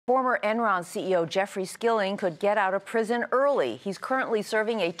Former Enron CEO Jeffrey Skilling could get out of prison early. He's currently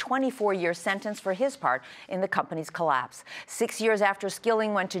serving a 24-year sentence for his part in the company's collapse. 6 years after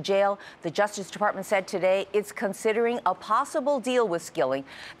Skilling went to jail, the Justice Department said today it's considering a possible deal with Skilling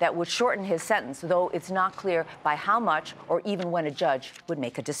that would shorten his sentence, though it's not clear by how much or even when a judge would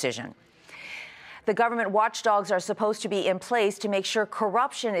make a decision. The government watchdogs are supposed to be in place to make sure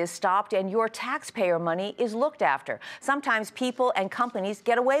corruption is stopped and your taxpayer money is looked after. Sometimes people and companies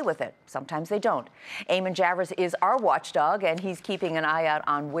get away with it. Sometimes they don't. Eamon Javers is our watchdog, and he's keeping an eye out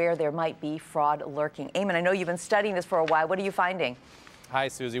on where there might be fraud lurking. Eamon, I know you've been studying this for a while. What are you finding? Hi,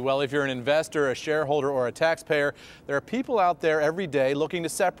 Susie. Well, if you're an investor, a shareholder, or a taxpayer, there are people out there every day looking to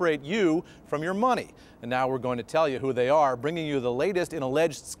separate you from your money. And now we're going to tell you who they are, bringing you the latest in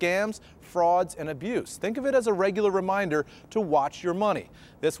alleged scams, frauds, and abuse. Think of it as a regular reminder to watch your money.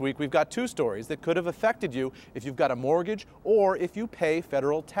 This week, we've got two stories that could have affected you if you've got a mortgage or if you pay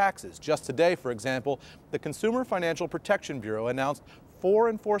federal taxes. Just today, for example, the Consumer Financial Protection Bureau announced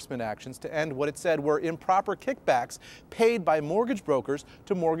 4 enforcement actions to end what it said were improper kickbacks paid by mortgage brokers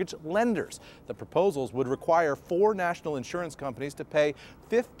to mortgage lenders. The proposals would require 4 national insurance companies to pay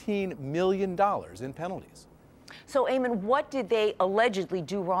 $15 million in penalties. So, Eamon, what did they allegedly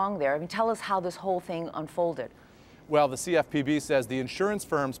do wrong there? I mean, tell us how this whole thing unfolded. Well, the CFPB says the insurance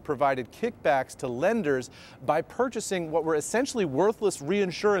firms provided kickbacks to lenders by purchasing what were essentially worthless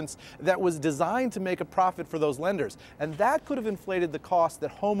reinsurance that was designed to make a profit for those lenders. And that could have inflated the cost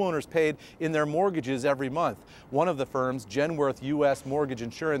that homeowners paid in their mortgages every month. One of the firms, Genworth U.S. Mortgage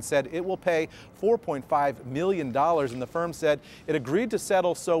Insurance, said it will pay $4.5 million. And the firm said it agreed to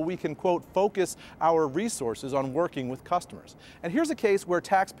settle so we can, quote, focus our resources on working with customers. And here's a case where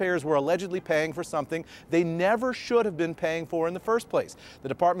taxpayers were allegedly paying for something they never should have been paying for in the first place. The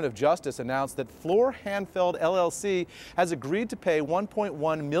Department of Justice announced that Floor Hanfeld LLC has agreed to pay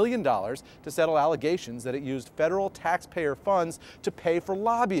 $1.1 million to settle allegations that it used federal taxpayer funds to pay for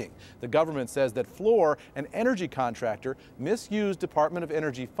lobbying. The government says that Floor, an energy contractor, misused Department of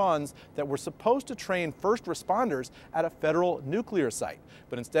Energy funds that were supposed to train first responders at a federal nuclear site.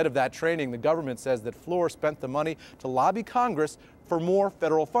 But instead of that training, the government says that Floor spent the money to lobby Congress for more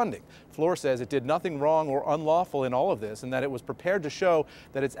federal funding. Floor says it did nothing wrong or unlawful in all of this, and that it was prepared to show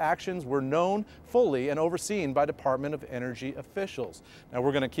that its actions were known fully and overseen by Department of Energy officials. Now,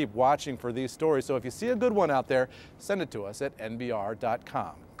 we're going to keep watching for these stories, so if you see a good one out there, send it to us at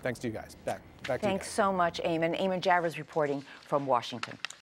nbr.com. Thanks to you guys. Back to you guys. Thanks so much, Eamon. Eamon Javers reporting from Washington.